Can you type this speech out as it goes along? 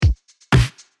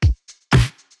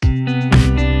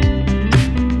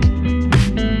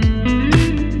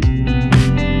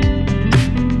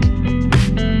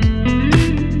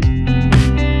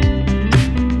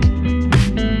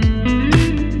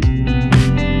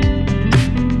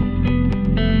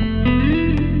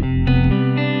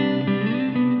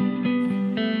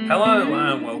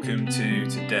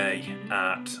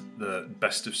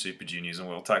Best of Super Juniors and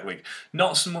World Tag League.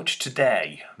 Not so much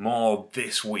today, more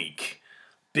this week.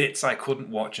 Bits I couldn't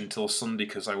watch until Sunday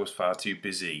because I was far too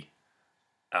busy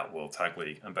at World Tag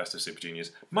League and Best of Super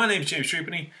Juniors. My name's James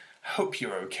Trupany. Hope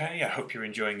you're okay. I hope you're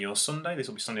enjoying your Sunday. This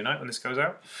will be Sunday night when this goes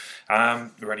out.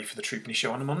 Ready for the Trupany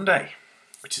Show on a Monday,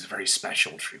 which is a very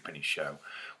special Trupany Show,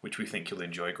 which we think you'll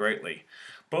enjoy greatly.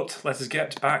 But let us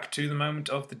get back to the moment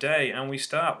of the day, and we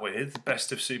start with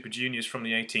Best of Super Juniors from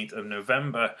the 18th of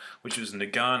November, which was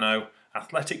Nagano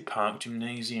Athletic Park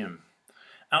Gymnasium.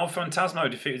 El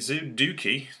Phantasmo defeated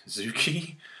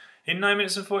Zuki in 9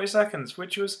 minutes and 40 seconds,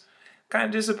 which was kind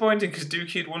of disappointing because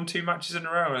Dookie had won 2 matches in a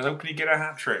row. I was hoping he'd get a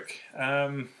hat-trick.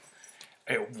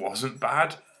 It wasn't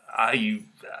bad. It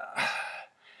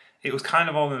was kind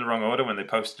of all in the wrong order when they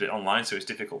posted it online, so it's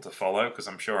difficult to follow because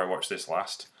I'm sure I watched this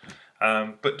last.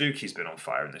 But Dookie's been on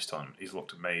fire in this tournament. He's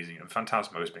looked amazing, and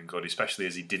Phantasmo's been good, especially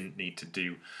as he didn't need to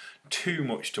do too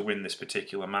much to win this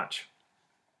particular match.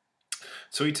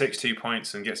 So he takes 2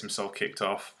 points and gets himself kicked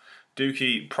off.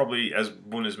 Dookie probably has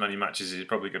won as many matches as he's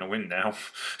probably going to win now.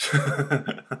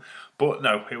 But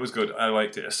no, it was good. I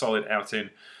liked it. A solid outing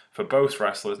for both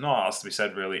wrestlers. Not else to be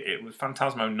said, really. It was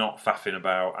Phantasmo not faffing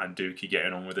about and Dookie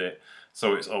getting on with it.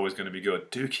 So it's always going to be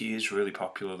good. Dookie is really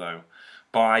popular, though.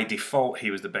 By default,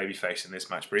 he was the babyface in this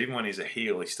match, but even when he's a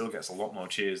heel, he still gets a lot more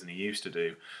cheers than he used to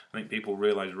do. I think people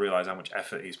realise how much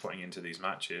effort he's putting into these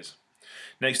matches.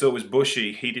 Next up was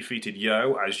Bushi. He defeated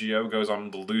Yo, as Yo goes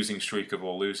on the losing streak of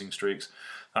all losing streaks.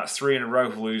 That's 3 in a row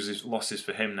of losses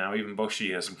for him now. Even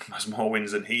Bushi has more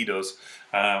wins than he does.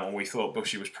 And we thought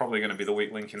Bushi was probably going to be the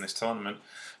weak link in this tournament.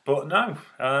 But no,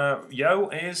 Yo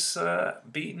is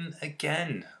beaten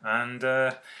again. And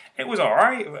it was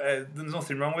alright. There's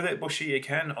nothing wrong with it. Bushi,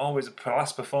 again, always a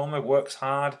class performer, works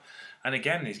hard. And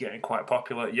again, he's getting quite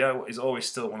popular. Yo is always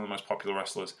still one of the most popular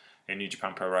wrestlers in New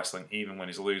Japan Pro Wrestling, even when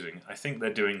he's losing. I think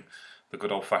they're doing the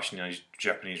good old-fashioned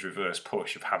Japanese reverse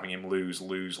push of having him lose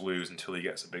until he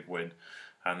gets a big win.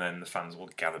 And then the fans will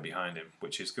gather behind him,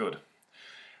 which is good.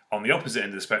 On the opposite end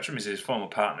of the spectrum is his former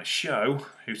partner, Sho,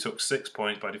 who took 6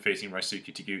 points by defeating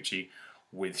Ryosuke Taguchi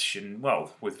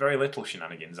with very little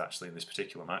shenanigans, actually, in this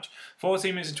particular match.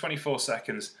 14 minutes and 24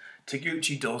 seconds.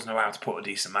 Taguchi does know how to put a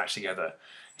decent match together.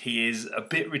 He is a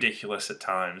bit ridiculous at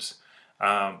times,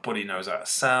 but he knows how to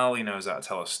sell, he knows how to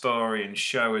tell a story, and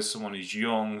Sho is someone who's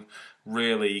young,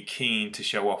 really keen to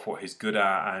show off what he's good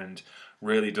at, and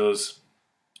really does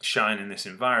shine in this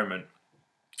environment.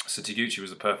 So Taguchi was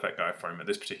the perfect guy for him at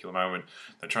this particular moment.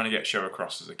 They're trying to get Sho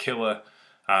across as a killer,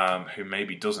 who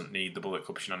maybe doesn't need the Bullet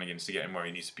Club shenanigans to get him where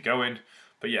he needs to be going.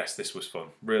 But yes, this was fun.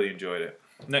 Really enjoyed it.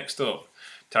 Next up,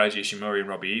 Taiji Ishimori and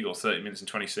Robbie Eagles, 30 minutes and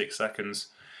 26 seconds.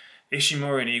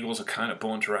 Ishimori and Eagles are kind of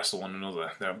born to wrestle one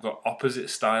another. They've got opposite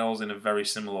styles in a very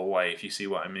similar way, if you see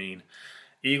what I mean.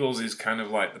 Eagles is kind of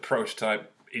like the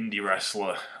prototype indie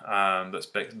wrestler that's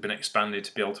been expanded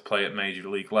to be able to play at major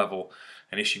league level.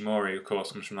 And Ishimori, of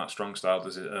course, comes from that strong style,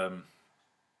 there's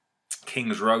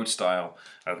King's Road style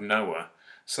of Noah.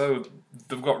 So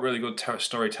they've got really good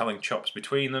storytelling chops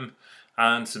between them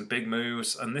and some big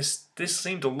moves. And this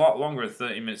seemed a lot longer than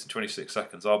 30 minutes and 26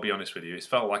 seconds, I'll be honest with you. It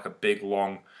felt like a big,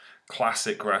 long,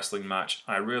 classic wrestling match.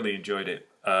 I really enjoyed it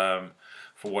for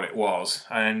what it was.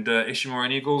 And Ishimori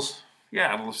and Eagles,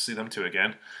 yeah, I'd love to see them two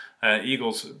again.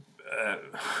 Eagles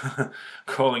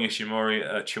calling Ishimori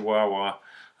a chihuahua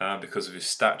because of his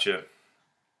stature,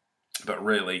 but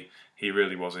really, he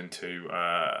really was into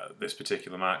this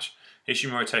particular match.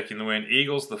 Ishimori taking the win.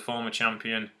 Eagles, the former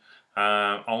champion,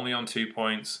 only on 2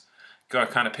 points. Got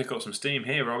to kind of pick up some steam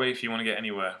here, Robbie, if you want to get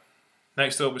anywhere.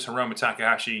 Next up was Hiromu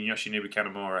Takahashi and Yoshinobu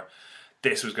Kanemaru.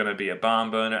 This was going to be a barn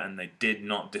burner, and they did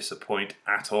not disappoint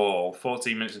at all.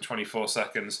 14 minutes and 24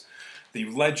 seconds. The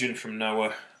legend from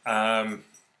Noah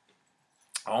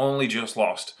only just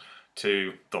lost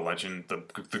to the legend,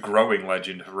 the growing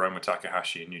legend, Hiromu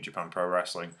Takahashi in New Japan Pro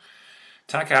Wrestling.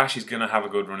 Takahashi's going to have a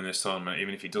good run in this tournament,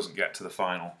 even if he doesn't get to the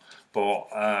final. But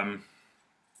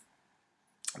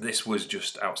this was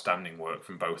just outstanding work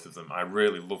from both of them. I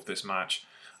really loved this match.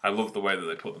 I loved the way that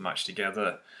they put the match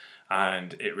together,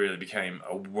 and it really became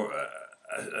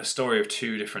a story of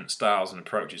two different styles and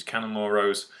approaches.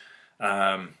 Kanemaru's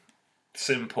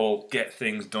simple, get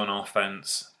things done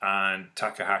offense, and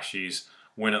Takahashi's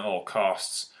win at all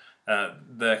costs.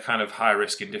 They're kind of high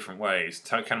risk in different ways.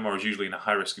 Kanemaru's usually in a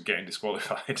high risk of getting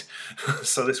disqualified.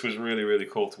 So this was really, really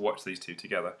cool to watch these two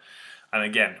together. And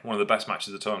again, one of the best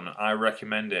matches of the tournament. I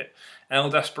recommend it. El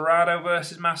Desperado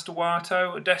versus Master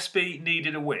Wato. Despi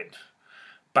needed a win.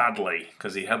 Badly,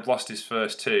 because he had lost his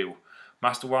first two.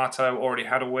 Master Wato already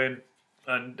had a win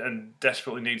and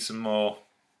desperately needs some more.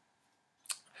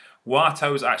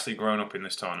 Wato's actually grown up in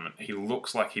this tournament. He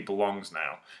looks like he belongs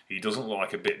now. He doesn't look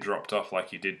like a bit dropped off like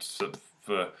he did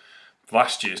for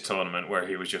last year's tournament, where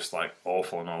he was just like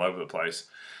awful and all over the place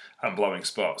and blowing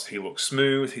spots. He looks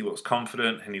smooth, he looks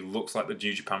confident, and he looks like the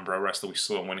New Japan Pro wrestler we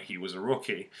saw when he was a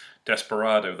rookie.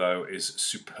 Desperado, though, is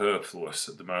superfluous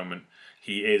at the moment.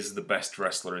 He is the best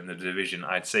wrestler in the division.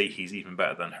 I'd say he's even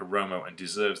better than Hiromu and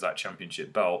deserves that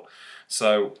championship belt.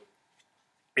 So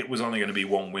it was only going to be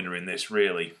one winner in this,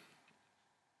 really.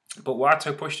 But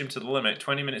Wato pushed him to the limit.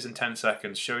 20 minutes and 10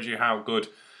 seconds shows you how good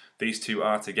these two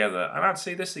are together. And I'd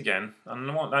see this again. And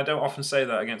I don't often say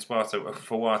that against Wato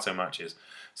for Wato matches.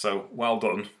 So well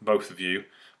done, both of you.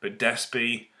 But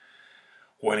Despy,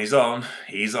 when he's on,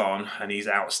 and he's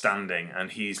outstanding.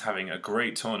 And he's having a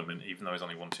great tournament, even though he's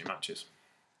only won 2 matches.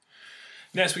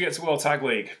 Next, we get to World Tag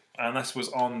League. And this was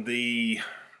on the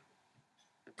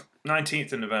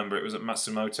 19th of November. It was at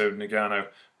Matsumoto Nagano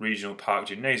Regional Park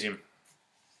Gymnasium.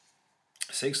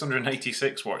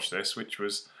 686 watched this, which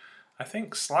was, I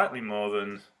think, slightly more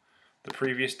than the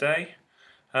previous day.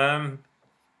 Not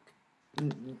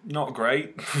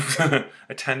great,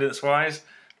 attendance-wise.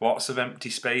 Lots of empty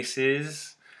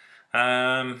spaces.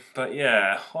 But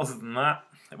yeah, other than that,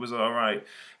 it was alright.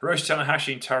 Hiroshi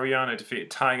Tanahashi and Toru Yano defeated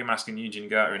Tiger Mask and Yuji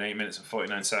Nagata in 8 minutes and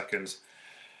 49 seconds.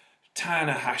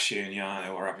 Tanahashi and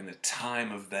Yano are having the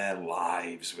time of their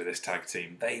lives with this tag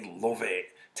team. They love it.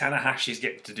 Tanahashi's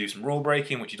getting to do some rule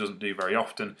breaking, which he doesn't do very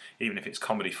often, even if it's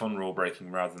comedy fun rule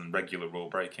breaking rather than regular rule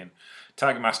breaking.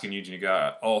 Tiger Mask and Yuji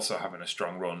Nagata also having a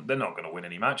strong run. They're not going to win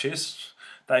any matches.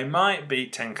 They might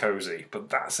beat Tenkozy, but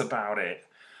that's about it.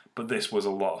 But this was a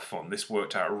lot of fun. This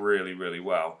worked out really, really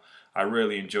well. I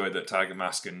really enjoyed that Tiger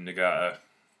Mask and Nagata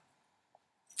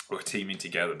were teaming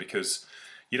together, because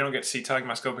you don't get to see Tiger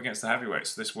Mask go up against the heavyweights.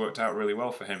 So this worked out really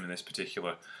well for him in this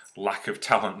particular lack of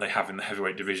talent they have in the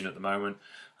heavyweight division at the moment,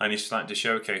 and he's starting to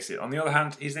showcase it. On the other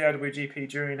hand, he's the IWGP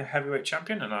Junior Heavyweight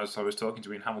Champion, and as I was talking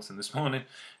to Ian Hamilton this morning,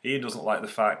 Ian doesn't like the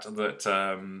fact that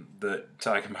that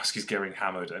Tiger Mask is getting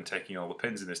hammered and taking all the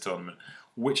pins in this tournament,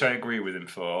 which I agree with him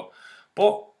for.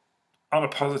 But on a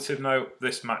positive note,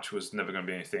 this match was never going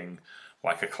to be anything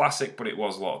like a classic, but it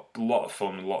was a lot of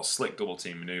fun, a lot of slick double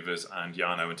team maneuvers, and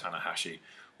Yano and Tanahashi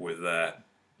with their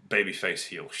babyface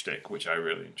heel shtick, which I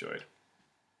really enjoyed.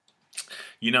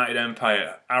 United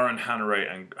Empire, Aaron Henare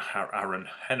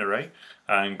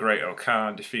and Great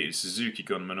Okan defeated Suzuki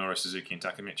Gun, Minoru Suzuki and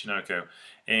Taka Michinoku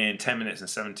in 10 minutes and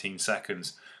 17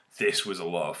 seconds. This was a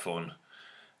lot of fun.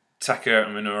 Taka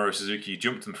and Minoru Suzuki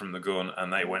jumped them from the gun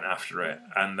and they went after it,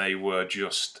 and they were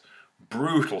just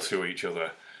brutal to each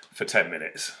other for 10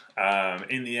 minutes.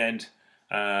 In the end,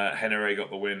 Henare got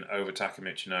the win over Taka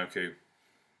Michinoku,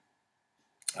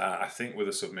 I think with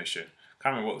a submission.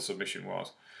 Can't remember what the submission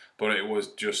was, but it was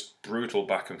just brutal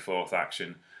back and forth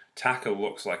action. Taka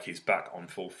looks like he's back on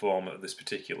full form at this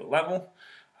particular level.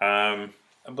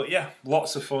 But yeah,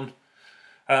 lots of fun.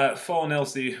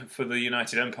 4-0 for the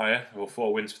United Empire, or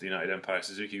 4 wins for the United Empire.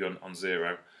 Suzuki Gun on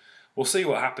 0. We'll see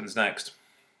what happens next.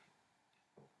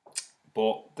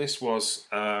 But this was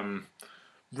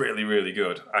really, really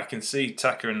good. I can see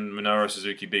Taka and Minoru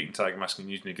Suzuki beating Tiger Mask and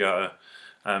Yuji Nagata,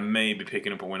 and maybe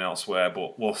picking up a win elsewhere,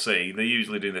 but we'll see. They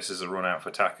usually do this as a run out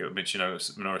for Taka,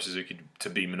 Minoru Suzuki to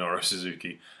be Minoru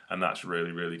Suzuki, and that's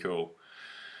really, really cool.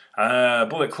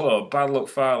 Bullet Club, Bad Luck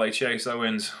Fale, Chase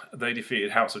Owens, they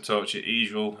defeated House of Torture,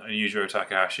 Evil and Yujiro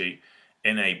Takahashi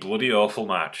in a bloody awful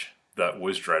match that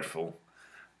was dreadful.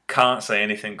 Can't say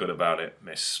anything good about it.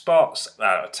 Missed spots,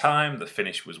 out of time, the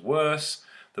finish was worse.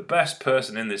 The best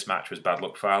person in this match was Bad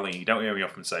Luck Fale, and you don't hear me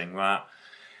often saying that.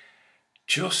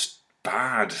 Just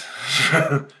bad.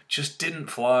 Just didn't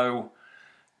flow.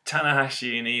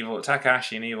 Takahashi and Evil,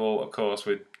 of course,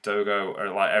 with Dogo, are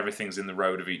like everything's in the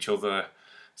road of each other.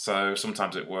 So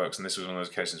sometimes it works, and this was one of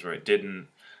those cases where it didn't.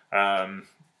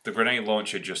 The grenade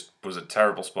launcher just was a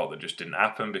terrible spot that just didn't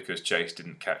happen because Chase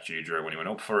didn't catch Yujiro when he went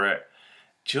up for it.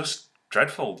 Just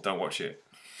dreadful. Don't watch it.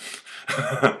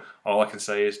 All I can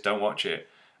say is don't watch it.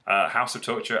 House of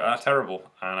Torture are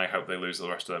terrible, and I hope they lose the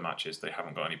rest of their matches. They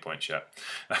haven't got any points yet.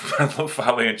 Bad Luck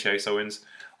Fale and Chase Owens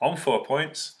on 4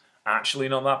 points. Actually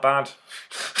not that bad.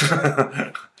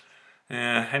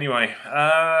 Yeah, anyway,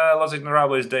 Los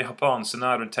Ignorables de Japón,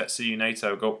 Sanada and Tetsuya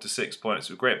Naito go up to 6 points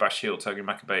with Great Bash Heel, Togi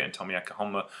Makabe and Tomoyaka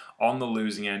Honma on the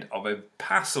losing end of a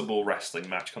passable wrestling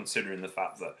match, considering the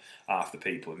fact that half the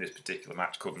people in this particular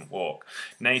match couldn't walk.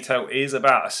 Naito is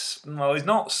he's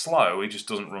not slow, he just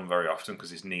doesn't run very often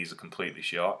because his knees are completely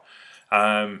shot.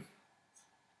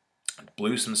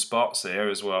 Blew some spots here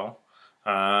as well.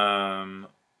 Sanada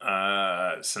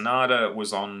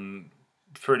was on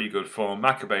pretty good form.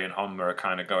 Makabe and Honma are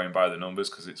kind of going by the numbers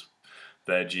because it's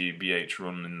their GBH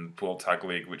run in the World Tag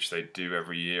League, which they do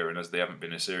every year, and as they haven't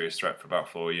been a serious threat for about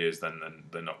 4 years, then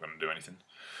they're not going to do anything.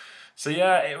 So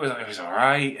yeah, it was all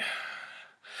right.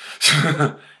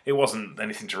 It wasn't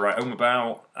anything to write home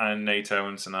about, and Naito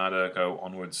and Sanada go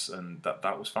onwards, and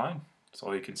that was fine. That's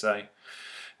all you can say.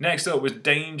 Next up was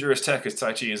Dangerous Tekkers,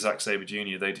 Taichi and Zack Sabre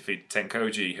Jr. They defeated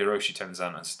Tenkoji, Hiroshi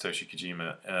Tenzan, and Satoshi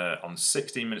Kojima on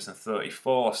 16 minutes and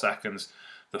 34 seconds.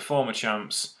 The former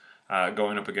champs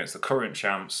going up against the current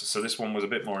champs, so this one was a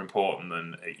bit more important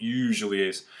than it usually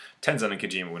is. Tenzan and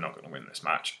Kojima were not going to win this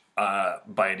match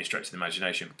by any stretch of the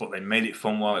imagination, but they made it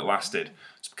fun while it lasted.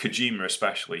 So Kojima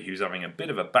especially, who's having a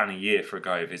bit of a banner year for a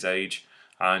guy of his age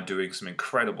and doing some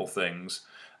incredible things.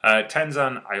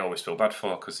 Tenzan, I always feel bad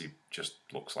for because he just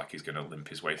looks like he's going to limp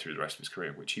his way through the rest of his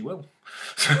career, which he will.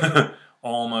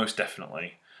 Almost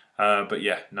definitely. But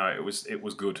yeah, no, it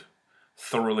was good.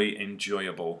 Thoroughly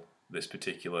enjoyable, this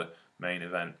particular main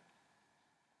event.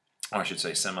 I should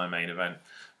say semi-main event.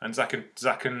 And Zack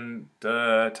and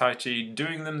Taichi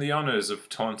doing them the honours of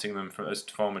taunting them as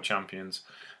former champions.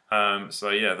 So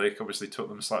yeah, they obviously took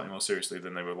them slightly more seriously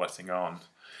than they were letting on.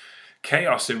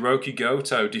 Chaos Hiroki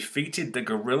Goto defeated the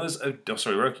Gorillas of... Oh,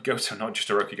 sorry, Hiroki Goto, not just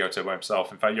Hiroki Goto by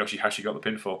himself. In fact, Yoshihashi got the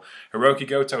pinfall. Hiroki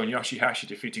Goto and Yoshihashi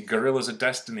defeated Gorillas of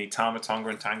Destiny, Tama Tonga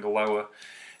and Tanga Loa.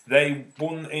 They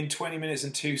won in 20 minutes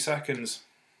and 2 seconds.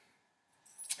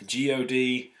 God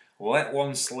let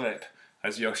one slip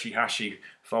as Yoshihashi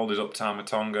folded up Tama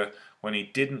Tonga when he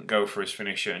didn't go for his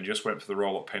finisher and just went for the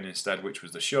roll-up pin instead, which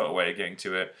was the shorter way of getting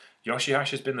to it.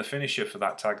 Yoshihashi has been the finisher for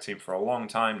that tag team for a long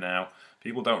time now.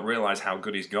 People don't realise how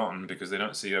good he's gotten because they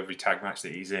don't see every tag match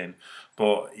that he's in.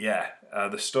 But yeah,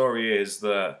 the story is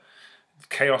that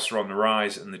Chaos are on the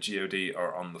rise and the God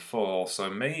are on the fall. So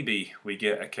maybe we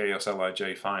get a Chaos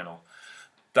LIJ final.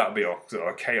 That would be a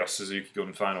Chaos Suzuki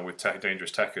Gun final with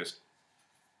Dangerous Tekkers.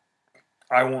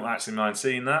 I won't actually mind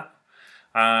seeing that.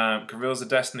 Gorillas of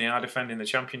Destiny are defending the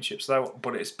championships though,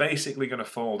 but it's basically going to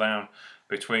fall down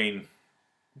between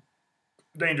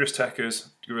Dangerous Tekkers,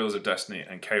 Gorillas of Destiny,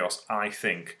 and Chaos, I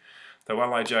think. Though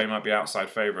LIJ might be outside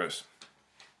favourites,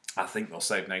 I think they'll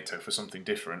save Naito for something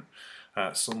different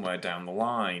somewhere down the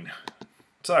line.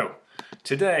 So,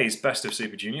 today's Best of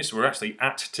Super Juniors. We're actually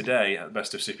at today at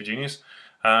Best of Super Juniors.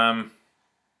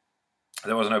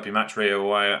 There was an opening match. Ryo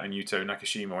Iwaya and Yuto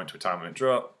Nakashima went to a time limit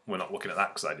draw. We're not looking at that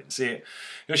because I didn't see it.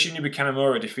 Yoshinobu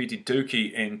Kanemaru defeated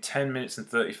Douki in 10 minutes and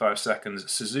 35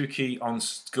 seconds. Suzuki on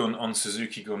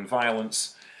Suzuki Gun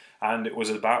violence. And it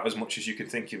was about as much as you could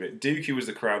think of it. Douki was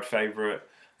the crowd favourite.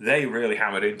 They really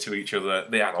hammered into each other.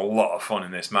 They had a lot of fun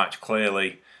in this match,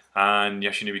 clearly. And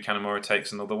Yoshinobu Kanemaru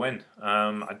takes another win.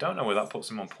 I don't know where that puts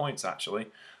him on points,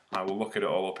 actually. I will look at it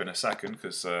all up in a second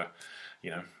because...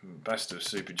 Best of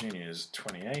Super Juniors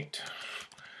 28,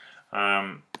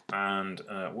 and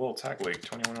World Tag League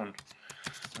 21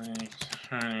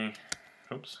 20,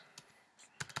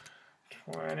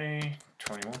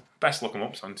 21. Best look them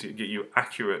up so to get you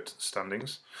accurate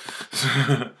standings.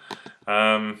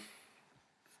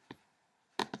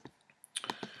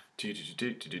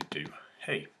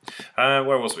 Hey,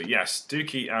 where was we? Yes,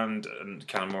 Douki and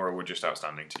Kanemaru were just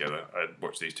outstanding together. I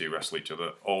watched these two wrestle each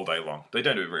other all day long. They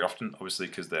don't do it very often, obviously,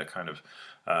 because they're kind of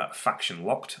faction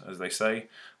locked, as they say.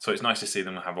 So it's nice to see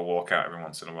them have a walkout every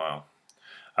once in a while.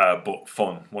 But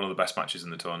fun. One of the best matches in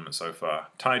the tournament so far.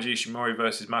 Taiji Ishimori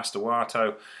versus Master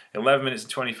Wato. 11 minutes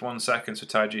and 21 seconds for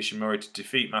Taiji Ishimori to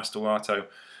defeat Master Wato.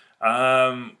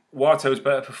 Wato's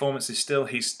better performance is still,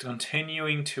 he's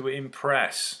continuing to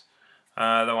impress.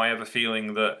 Though I have a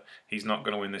feeling that he's not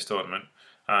going to win this tournament.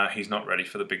 He's not ready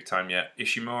for the big time yet.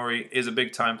 Ishimori is a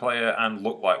big time player and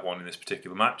looked like one in this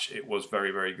particular match. It was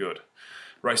very, very good.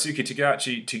 Ryosuke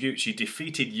Taguchi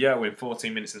defeated Yo in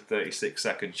 14 minutes and 36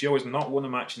 seconds. Yo has not won a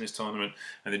match in this tournament,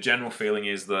 and the general feeling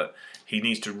is that he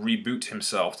needs to reboot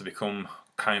himself to become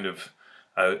kind of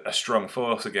a strong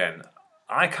force again.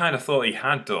 I kind of thought he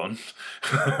had done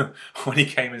when he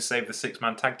came and saved the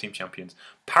six-man tag team champions.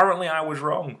 Apparently I was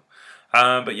wrong.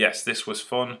 But yes, this was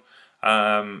fun.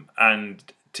 And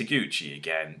Taguchi,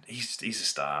 again, he's a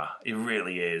star. He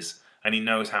really is. And he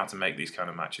knows how to make these kind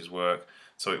of matches work.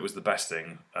 So it was the best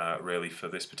thing, really, for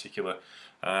this particular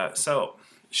setup.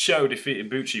 Sho defeated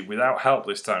Bushi without help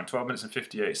this time. 12 minutes and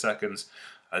 58 seconds.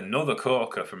 Another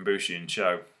corker from Bushi and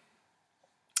Sho.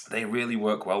 They really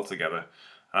work well together.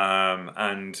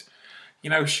 And,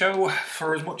 Sho,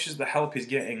 for as much as the help he's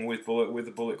getting with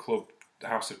the Bullet Club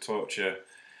House of Torture...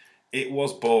 It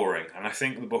was boring, and I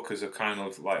think the bookers have kind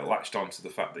of latched on to the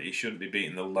fact that he shouldn't be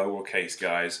beating the lowercase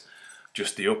guys,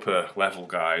 just the upper level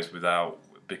guys, without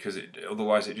because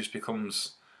otherwise it just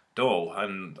becomes dull,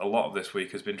 and a lot of this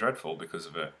week has been dreadful because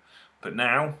of it. But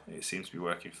now it seems to be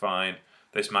working fine.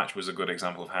 This match was a good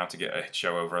example of how to get a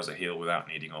show over as a heel without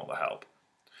needing all the help.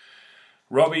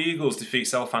 Robbie Eagles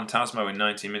defeats El Phantasmo in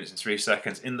 19 minutes and 3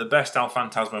 seconds in the best El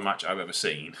Phantasmo match I've ever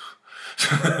seen.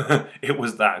 It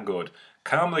was that good.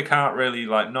 Calmly can't really,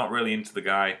 not really into the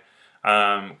guy,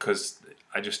 because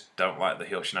I just don't like the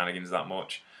heel shenanigans that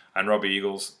much. And Robbie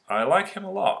Eagles, I like him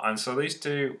a lot. And so these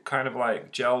two kind of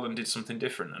gelled and did something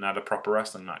different and had a proper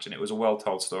wrestling match. And it was a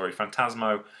well-told story.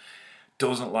 Phantasmo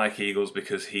doesn't like Eagles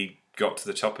because he got to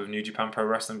the top of New Japan Pro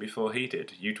Wrestling before he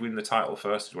did. You'd win the title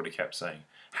first is what he kept saying.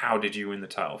 How did you win the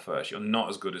title first? You're not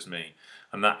as good as me.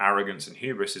 And that arrogance and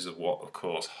hubris is what, of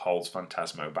course, holds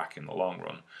Phantasmo back in the long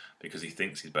run, because he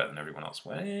thinks he's better than everyone else,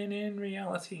 when in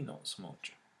reality, not so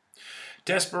much.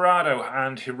 Desperado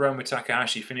and Hiromu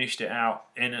Takahashi finished it out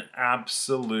in an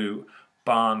absolute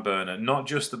barn burner. Not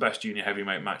just the best junior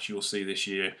heavyweight match you'll see this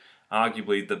year,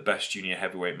 arguably the best junior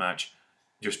heavyweight match,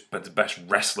 but the best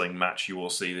wrestling match you will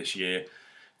see this year.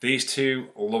 These two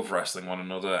love wrestling one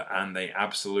another, and they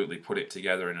absolutely put it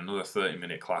together in another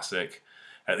 30-minute classic.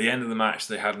 At the end of the match,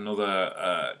 they had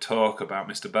another talk about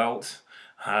Mr. Belt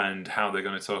and how they're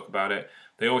going to talk about it.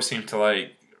 They always seem to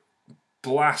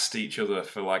blast each other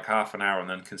for half an hour and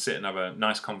then can sit and have a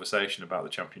nice conversation about the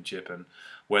championship and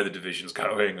where the division's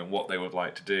going and what they would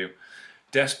like to do.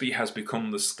 Despy has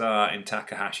become the star in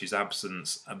Takahashi's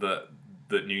absence that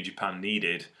New Japan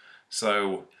needed.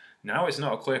 So now it's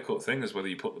not a clear-cut thing as whether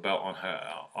you put the belt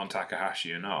on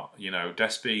Takahashi or not. You know,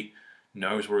 Despy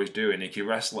knows what he's doing. He can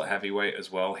wrestle at heavyweight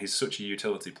as well. He's such a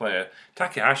utility player.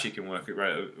 Takahashi can work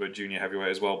at junior heavyweight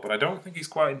as well, but I don't think he's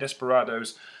quite in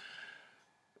Desperado's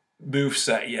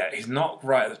moveset yet. He's not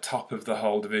right at the top of the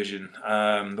whole division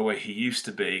the way he used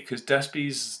to be, because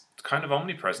Despy's kind of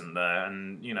omnipresent there,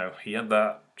 and he had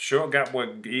that short gap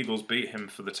where Eagles beat him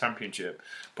for the championship,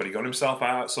 but he got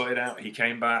himself sorted out, he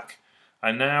came back,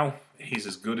 and now he's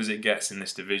as good as it gets in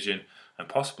this division, and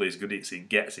possibly as good as it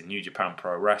gets in New Japan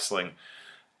Pro Wrestling.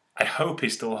 I hope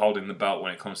he's still holding the belt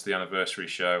when it comes to the anniversary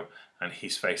show, and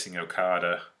he's facing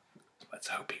Okada. Let's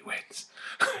hope he wins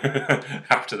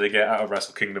after they get out of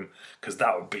Wrestle Kingdom, because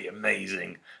that would be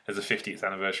amazing. As a 50th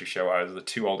anniversary show, as the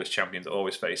two oldest champions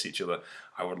always face each other,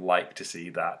 I would like to see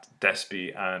that.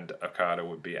 Despy and Okada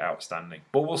would be outstanding.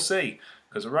 But we'll see,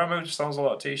 because Hiromu just sells a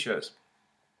lot of t-shirts.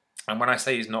 And when I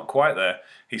say he's not quite there,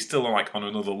 he's still on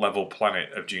another level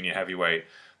planet of junior heavyweight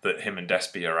that him and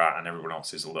Despy are at, and everyone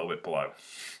else is a little bit below.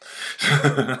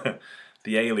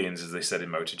 The aliens, as they said in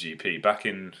MotoGP, back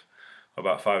in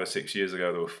about 5 or 6 years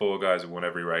ago, there were 4 guys who won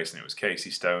every race, and it was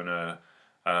Casey Stoner,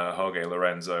 Jorge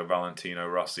Lorenzo, Valentino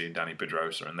Rossi, and Danny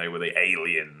Pedrosa, and they were the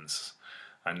aliens,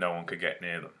 and no one could get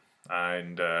near them.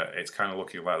 And it's kind of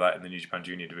looking like that in the New Japan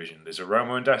Junior division. There's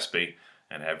Hiromu and Despy,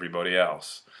 and everybody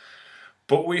else.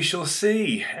 But we shall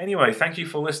see. Anyway, thank you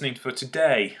for listening for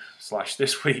today /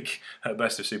 this week at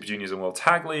Best of Super Juniors and World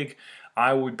Tag League.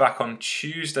 I will be back on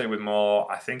Tuesday with more,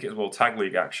 I think it's World Tag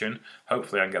League action.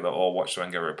 Hopefully I can get that all watched so I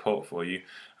can get a report for you.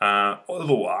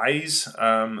 Otherwise,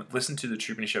 listen to the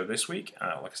Troopany Show this week.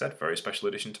 Like I said, very special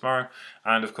edition tomorrow.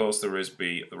 And of course there is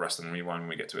the Wrestling Rewind when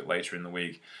we get to it later in the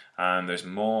week. And there's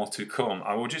more to come.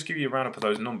 I will just give you a roundup of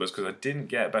those numbers because I didn't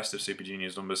get Best of Super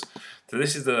Juniors numbers. So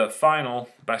this is the final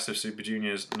Best of Super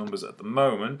Juniors numbers at the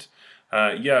moment.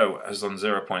 Yo has on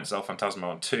 0 points, El Phantasmo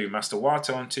on 2, Master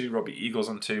Wato on 2, Robbie Eagles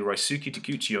on 2, Raisuke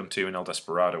Taguchi on 2, and El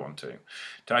Desperado on 2.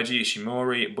 Taiji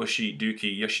Ishimori, Bushi,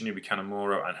 Dookie, Yoshinobu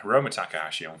Kanemaru, and Hiromu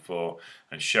Takahashi on 4,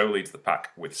 and Sho leads the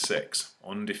pack with 6,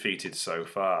 undefeated so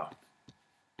far.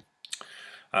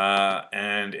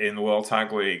 And in the World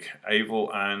Tag League, Abel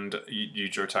and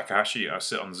Yujiro Takahashi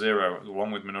sit on 0,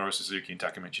 along with Minoru Suzuki and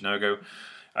Taka Michinogo.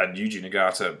 And Yuji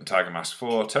Nagata, Tiger Mask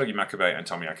 4, Togi Makabe, and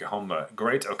Tomoyaki Honma.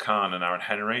 Great Okan and Aaron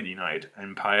Henry, the United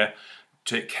Empire.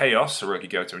 Chaos, Hiroki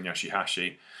Goto and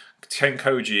Yoshihashi.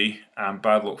 Tenkoji and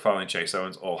Bad Luck Fale and Chase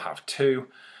Owens all have 2.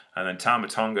 And then Tama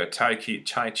Tonga,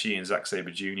 Taichi, and Zack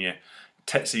Sabre Jr.,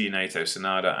 Tetsuya Naito,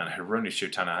 Sanada, and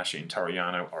Hiroshi Tanahashi and Toru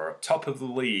Yano are at top of the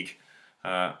league,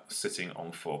 sitting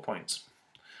on 4 points.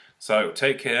 So,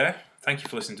 take care. Thank you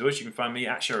for listening to us. You can find me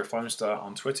at Sheriff Lone Star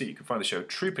on Twitter. You can find the show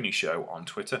Troopany Show on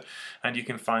Twitter. And you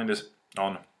can find us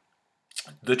on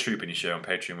The Troopany Show on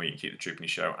Patreon, where you can keep The Troopany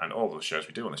Show and all the shows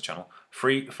we do on this channel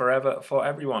free forever for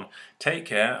everyone. Take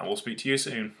care, and we'll speak to you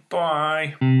soon.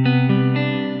 Bye!